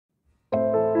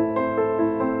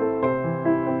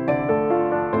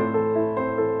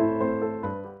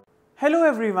Hello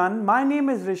everyone, my name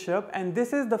is Rishabh and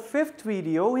this is the fifth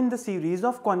video in the series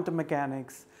of quantum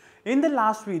mechanics. In the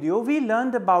last video, we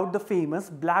learned about the famous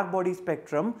black body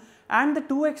spectrum and the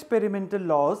two experimental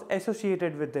laws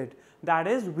associated with it, that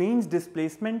is Wein's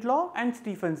displacement law and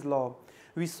Stefan's law.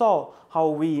 We saw how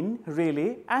Wein,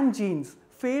 Rayleigh and Jeans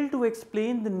failed to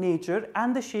explain the nature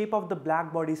and the shape of the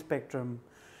black body spectrum.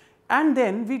 And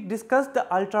then we discussed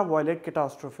the ultraviolet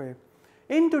catastrophe.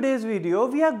 In today's video,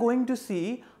 we are going to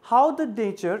see how the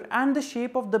nature and the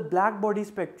shape of the black body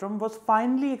spectrum was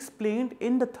finally explained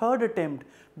in the third attempt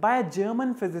by a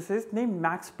German physicist named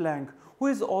Max Planck, who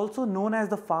is also known as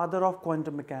the father of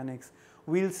quantum mechanics.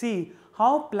 We'll see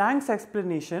how Planck's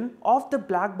explanation of the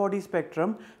black body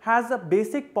spectrum has a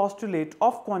basic postulate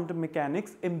of quantum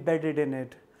mechanics embedded in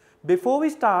it. Before we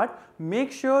start,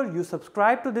 make sure you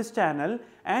subscribe to this channel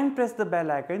and press the bell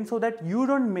icon so that you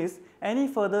don't miss any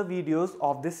further videos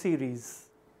of this series.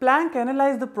 Planck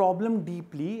analyzed the problem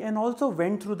deeply and also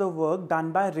went through the work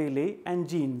done by Rayleigh and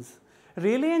Jeans.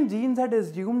 Rayleigh and Jeans had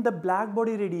assumed the black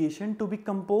body radiation to be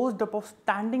composed up of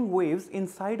standing waves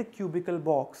inside a cubical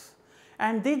box,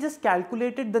 and they just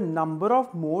calculated the number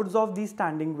of modes of these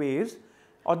standing waves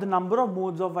or the number of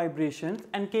modes of vibrations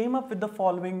and came up with the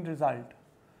following result.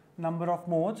 Number of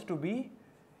modes to be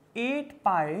 8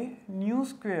 pi nu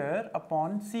square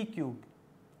upon c cube.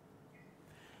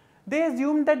 They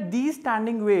assumed that these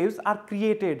standing waves are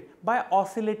created by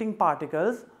oscillating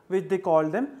particles, which they call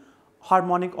them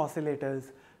harmonic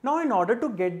oscillators. Now, in order to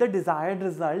get the desired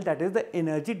result, that is the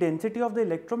energy density of the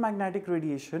electromagnetic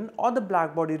radiation or the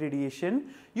black body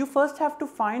radiation, you first have to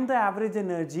find the average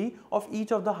energy of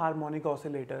each of the harmonic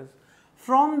oscillators.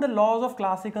 From the laws of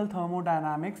classical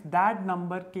thermodynamics, that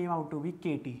number came out to be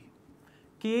kT.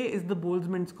 K is the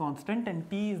Boltzmann's constant and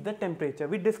T is the temperature.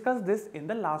 We discussed this in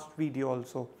the last video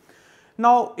also.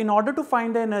 Now, in order to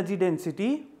find the energy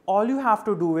density, all you have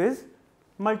to do is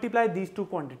multiply these two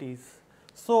quantities.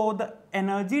 So, the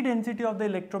energy density of the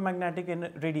electromagnetic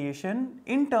radiation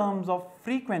in terms of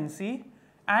frequency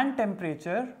and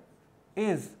temperature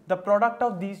is the product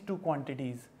of these two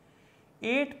quantities,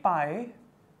 8 pi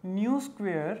nu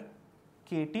square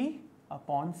kT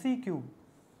upon c cube.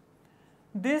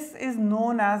 This is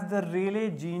known as the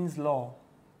Rayleigh-Jeans law.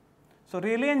 So,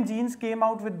 Rayleigh and Jeans came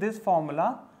out with this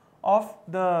formula of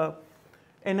the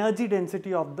energy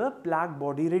density of the black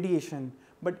body radiation.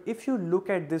 But if you look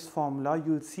at this formula,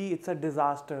 you will see it's a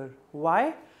disaster.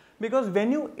 Why? Because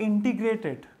when you integrate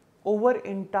it over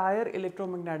entire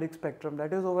electromagnetic spectrum,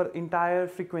 that is over entire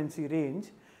frequency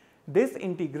range, this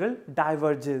integral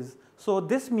diverges. So,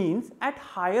 this means at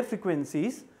higher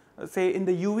frequencies, say in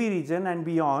the UV region and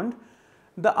beyond,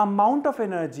 the amount of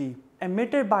energy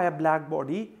emitted by a black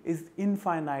body is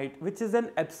infinite, which is an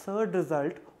absurd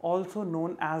result, also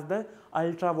known as the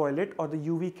ultraviolet or the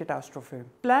UV catastrophe.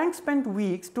 Planck spent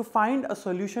weeks to find a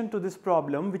solution to this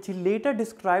problem, which he later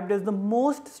described as the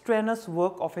most strenuous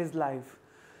work of his life.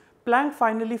 Planck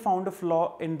finally found a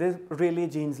flaw in this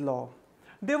Rayleigh-Jeans law.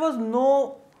 There was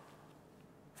no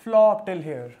flaw up till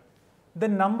here. The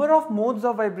number of modes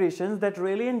of vibrations that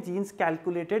Rayleigh and Jeans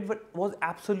calculated was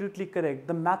absolutely correct.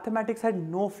 The mathematics had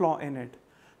no flaw in it.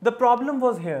 The problem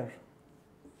was here.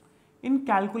 In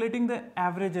calculating the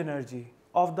average energy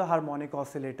of the harmonic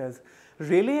oscillators,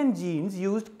 Rayleigh and Jeans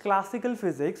used classical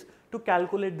physics to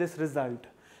calculate this result.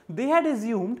 They had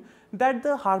assumed that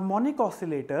the harmonic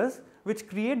oscillators, which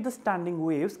create the standing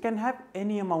waves, can have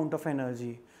any amount of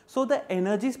energy. So, the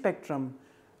energy spectrum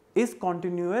is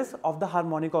continuous of the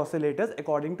harmonic oscillators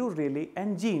according to Rayleigh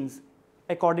and Jeans.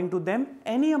 According to them,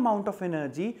 any amount of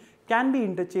energy can be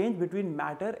interchanged between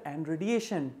matter and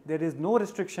radiation. There is no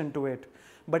restriction to it.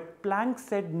 But Planck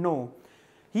said no.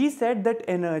 He said that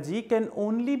energy can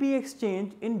only be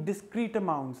exchanged in discrete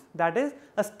amounts. That is,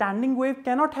 a standing wave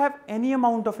cannot have any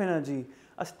amount of energy.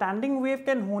 A standing wave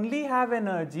can only have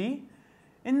energy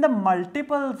in the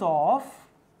multiples of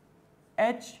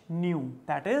h nu.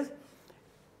 That is,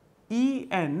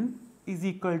 En is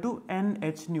equal to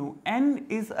nh nu. N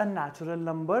is a natural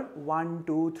number, 1,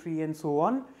 2, 3 and so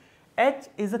on. H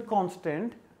is a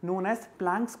constant known as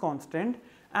Planck's constant,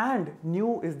 and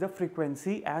nu is the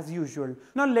frequency as usual.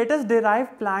 Now, let us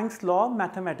derive Planck's law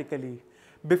mathematically.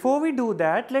 Before we do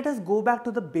that, let us go back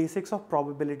to the basics of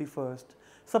probability first.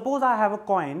 Suppose I have a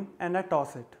coin and I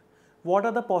toss it. What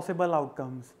are the possible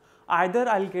outcomes? Either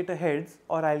I'll get a heads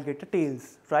or I'll get a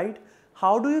tails, right?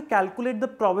 How do you calculate the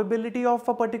probability of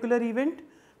a particular event?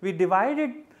 We divide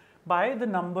it by the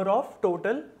number of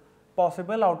total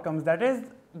possible outcomes. That is,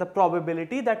 the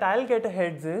probability that I'll get a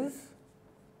heads is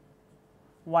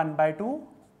 1 by 2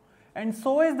 and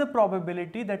so is the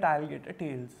probability that I'll get a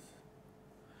tails.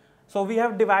 So we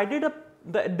have divided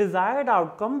the desired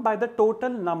outcome by the total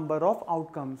number of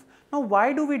outcomes. Now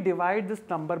why do we divide this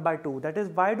number by 2? That is,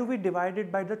 why do we divide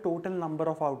it by the total number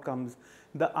of outcomes?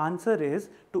 The answer is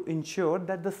to ensure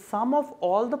that the sum of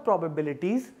all the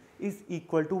probabilities is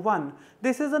equal to 1.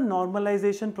 This is a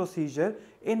normalization procedure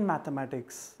in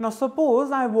mathematics. Now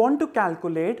suppose I want to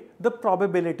calculate the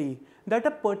probability that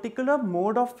a particular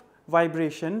mode of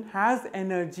vibration has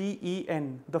energy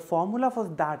En. The formula for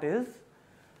that is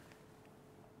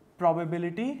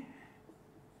probability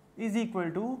is equal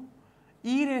to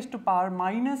e raised to power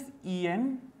minus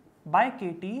En by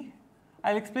kT.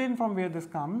 I'll explain from where this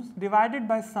comes, divided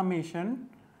by summation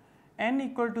n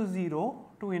equal to 0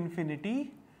 to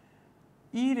infinity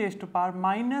e raised to power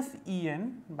minus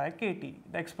En by kT,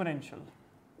 the exponential.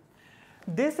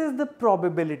 This is the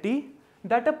probability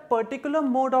that a particular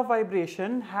mode of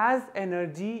vibration has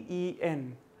energy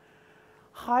En.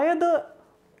 Higher the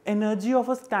energy of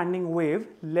a standing wave,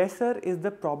 lesser is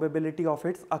the probability of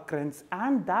its occurrence,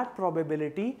 and that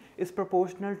probability is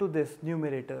proportional to this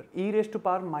numerator, e raised to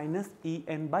power minus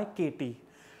En by kT.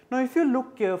 Now if you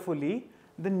look carefully,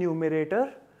 the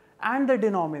numerator and the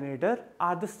denominator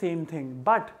are the same thing,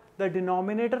 but the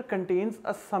denominator contains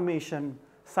a summation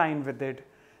sign with it.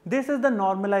 This is the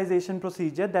normalization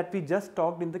procedure that we just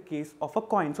talked in the case of a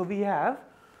coin. So we have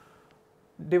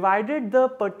divided the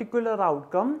particular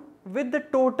outcome with the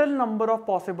total number of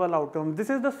possible outcomes. This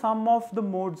is the sum of the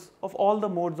modes, of all the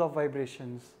modes of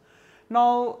vibrations.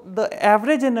 Now the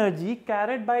average energy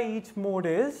carried by each mode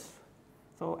is,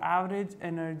 so average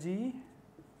energy,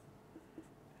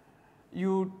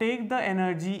 you take the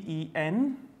energy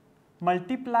En,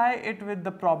 multiply it with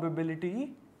the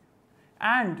probability,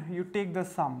 and you take the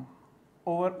sum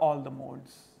over all the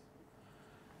modes.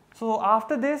 So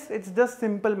after this, it's just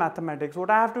simple mathematics.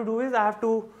 What I have to do is I have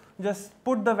to just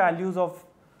put the values of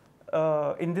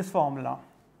in this formula.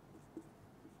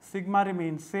 Sigma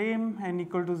remains same, n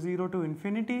equal to 0 to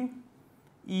infinity,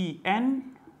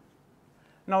 En.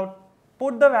 Now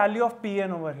put the value of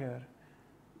Pn over here,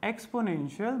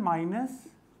 exponential minus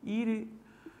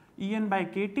En by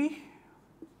kT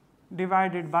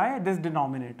divided by this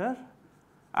denominator.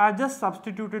 I just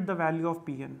substituted the value of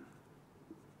Pn,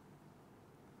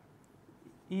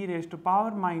 e raised to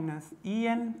power minus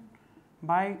En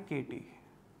by kT.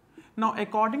 Now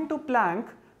according to Planck,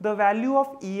 the value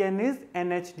of En is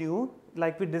nh nu,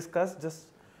 like we discussed just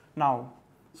now.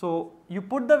 So you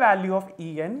put the value of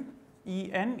En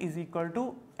is equal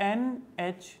to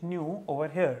nh nu over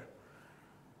here.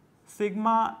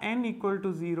 Sigma n equal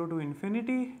to 0 to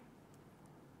infinity,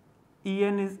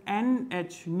 En is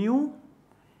nh nu,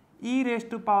 e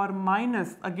raised to power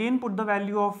minus, again put the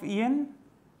value of En,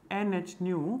 nh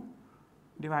nu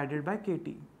divided by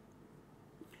kT.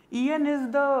 En is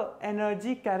the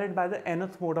energy carried by the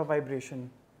nth mode of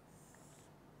vibration.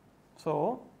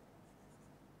 So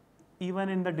even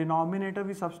in the denominator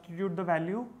we substitute the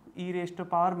value e raised to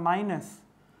power minus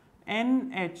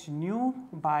nh nu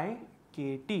by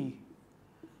kT.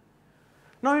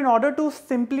 Now in order to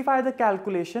simplify the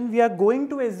calculation, we are going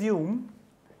to assume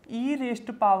e raised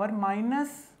to power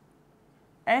minus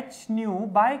h nu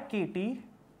by kT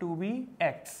to be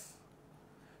x.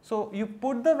 So you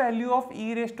put the value of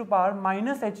e raised to power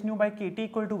minus h nu by kT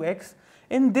equal to x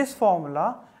in this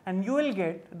formula, and you will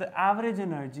get the average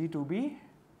energy to be,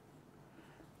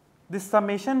 this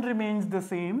summation remains the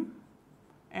same,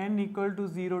 n equal to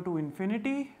 0 to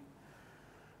infinity,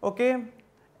 okay,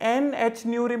 nh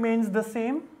nu remains the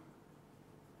same.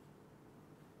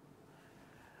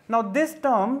 Now this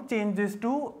term changes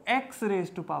to x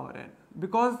raised to power n,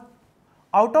 because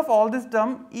out of all this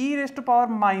term e raised to power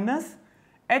minus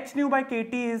h nu by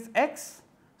kT is x,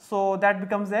 so that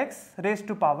becomes x raised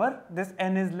to power, this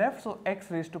n is left, so x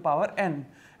raised to power n.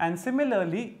 And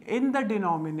similarly in the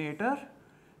denominator,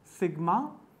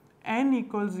 sigma n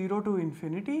equals 0 to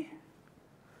infinity,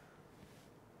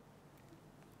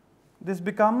 this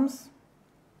becomes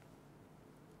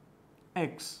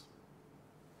x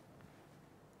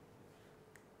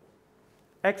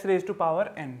raised to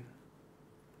power n.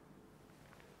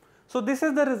 So this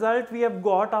is the result we have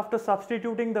got after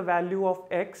substituting the value of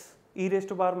x, e raised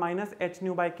to power minus h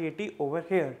nu by kT over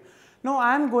here. Now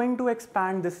I am going to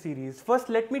expand this series. First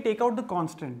let me take out the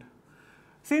constant.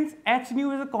 Since h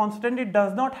nu is a constant, it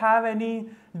does not have any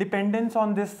dependence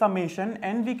on this summation,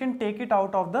 and we can take it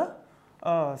out of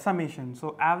the summation.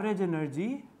 So average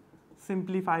energy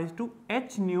simplifies to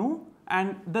h nu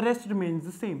and the rest remains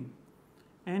the same.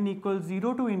 N equals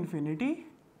 0 to infinity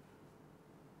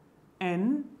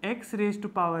n x raised to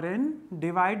power n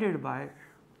divided by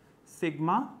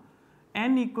sigma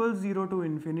n equals 0 to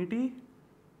infinity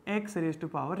x raised to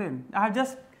power n. I have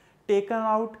just taken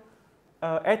out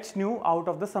h nu out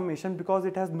of the summation because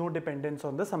it has no dependence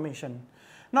on the summation.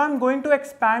 Now I am going to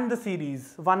expand the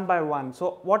series one by one.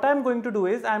 So what I am going to do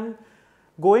is I am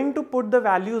going to put the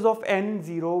values of n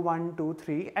 0, 1, 2,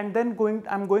 3 and then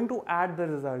I am going to add the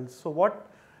results. So what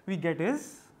we get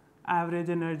is average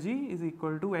energy is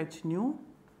equal to h nu.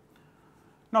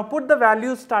 Now put the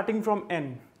values starting from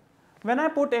n. When I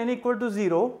put n equal to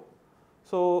 0,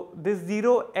 so this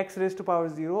 0 x raised to power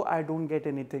 0, I don't get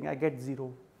anything, I get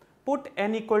 0. Put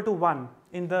n equal to 1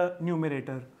 in the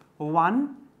numerator,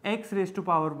 1 x raised to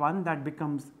power 1, that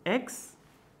becomes x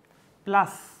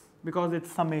plus, because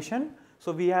it's summation,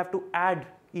 so we have to add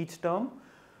each term.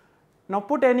 Now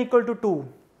put n equal to 2,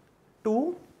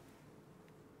 2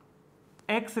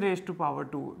 x raised to power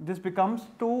 2, this becomes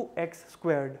 2x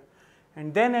squared,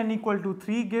 and then n equal to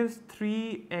 3 gives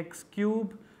 3x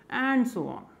cube and so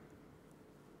on.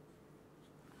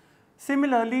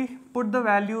 Similarly, put the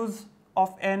values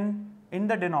of n in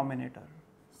the denominator,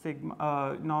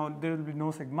 sigma, now there will be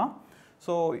no sigma.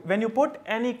 So when you put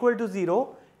n equal to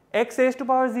 0, x raised to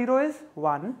power 0 is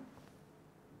 1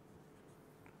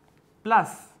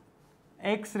 plus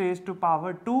x raised to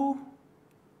power 2,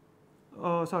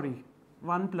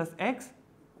 1 plus x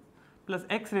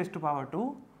raised to power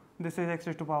 2, this is x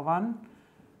raised to power 1,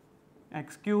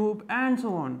 x cube and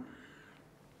so on.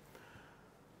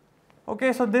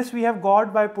 Okay, so this we have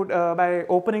got by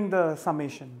opening the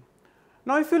summation.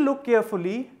 Now if you look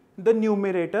carefully, the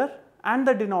numerator and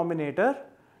the denominator,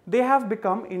 they have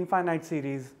become infinite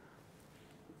series.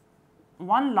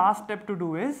 One last step to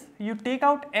do is you take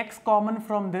out x common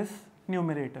from this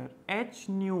numerator, h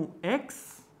nu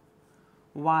x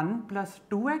 1 plus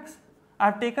 2x, I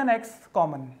have taken x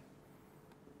common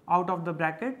out of the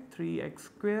bracket, 3x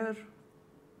square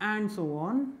and so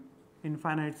on,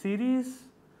 infinite series,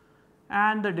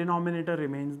 and the denominator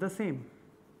remains the same.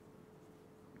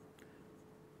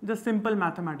 Just simple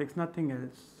mathematics, nothing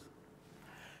else.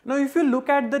 Now if you look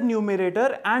at the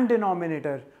numerator and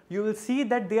denominator, you will see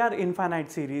that they are infinite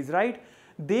series, right?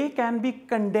 They can be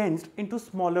condensed into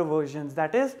smaller versions,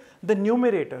 that is the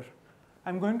numerator. I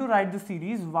am going to write the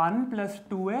series 1 plus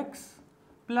 2x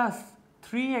plus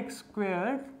 3x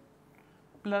squared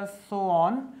plus so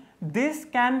on. This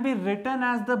can be written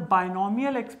as the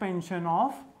binomial expansion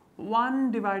of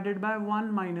 1 divided by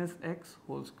 1 minus x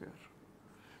whole square.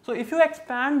 So if you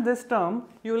expand this term,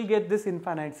 you will get this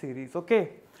infinite series,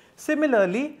 okay.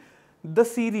 Similarly, the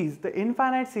series, the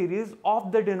infinite series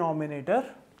of the denominator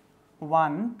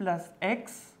 1 plus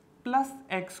x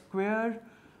squared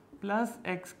plus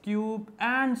x cube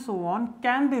and so on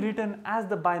can be written as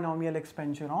the binomial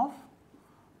expansion of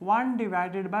 1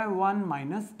 divided by 1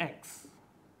 minus x.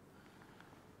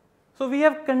 So we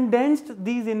have condensed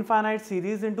these infinite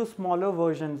series into smaller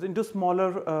versions, into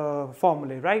smaller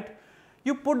formulae, right?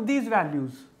 You put these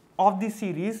values of the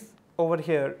series over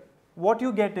here. What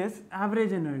you get is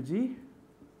average energy.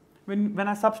 When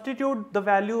I substitute the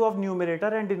value of numerator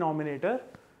and denominator,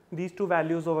 these two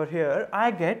values over here,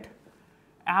 I get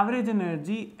average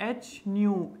energy h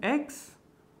nu x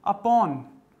upon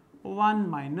 1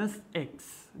 minus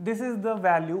x. This is the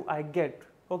value I get,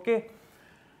 okay.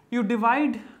 You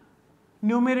divide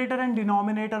numerator and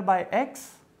denominator by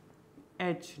x,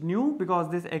 h nu, because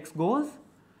this x goes,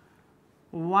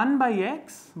 1 by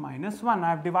x minus 1. I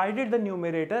have divided the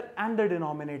numerator and the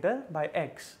denominator by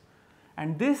x,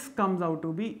 and this comes out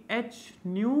to be h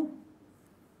nu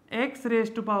x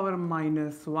raised to power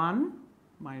minus 1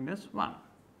 minus 1.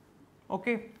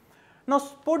 Okay. Now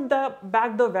put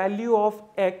back the value of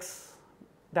x,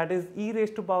 that is e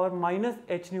raised to power minus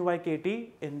h nu by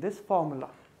kt, in this formula.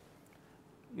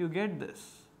 You get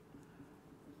this.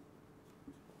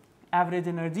 Average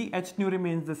energy h nu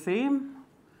remains the same.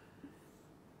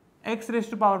 X raised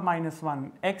to power minus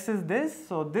 1, x is this,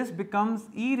 so this becomes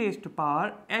e raised to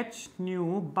power h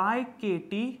nu by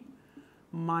kt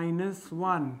minus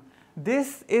 1.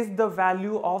 This is the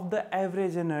value of the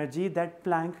average energy that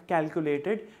Planck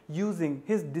calculated using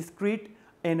his discrete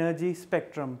energy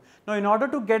spectrum. Now in order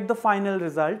to get the final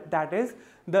result, that is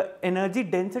the energy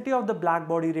density of the black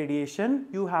body radiation,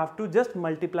 you have to just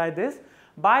multiply this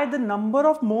by the number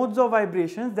of modes of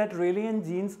vibrations that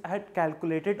Rayleigh-Jeans had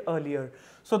calculated earlier.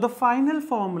 So the final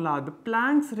formula, the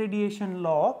Planck's radiation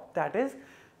law, that is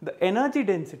the energy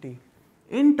density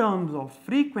in terms of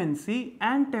frequency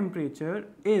and temperature,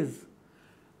 is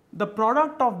the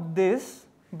product of this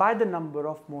by the number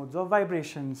of modes of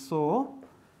vibrations. So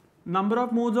number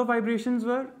of modes of vibrations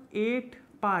were 8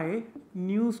 pi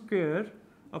nu square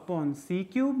upon c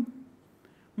cube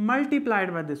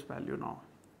multiplied by this value now,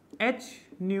 h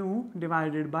nu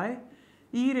divided by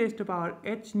e raised to power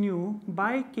h nu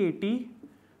by kt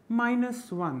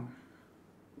minus 1.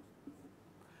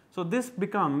 So this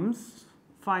becomes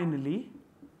finally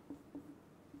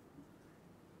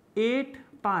 8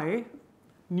 pi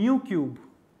nu cube.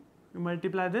 You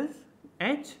multiply this,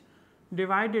 h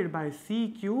divided by c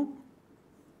cube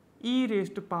e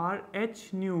raised to power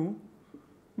h nu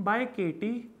by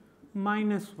kt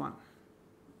minus 1.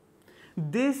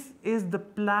 This is the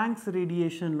Planck's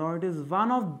radiation law. It is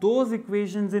one of those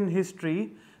equations in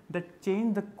history that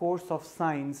changed the course of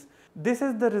science. This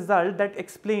is the result that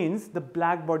explains the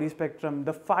black body spectrum,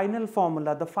 the final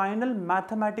formula, the final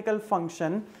mathematical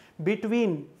function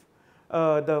between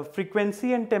the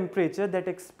frequency and temperature that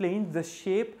explains the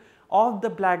shape of the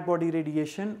black body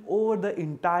radiation over the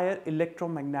entire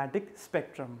electromagnetic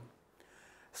spectrum.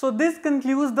 So this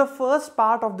concludes the first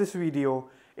part of this video.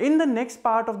 In the next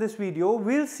part of this video,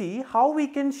 we'll see how we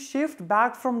can shift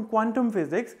back from quantum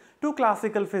physics to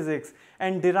classical physics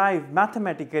and derive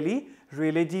mathematically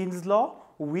Rayleigh-Jeans law,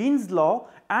 Wein's law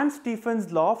and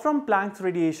Stefan's law from Planck's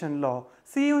radiation law.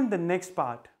 See you in the next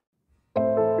part.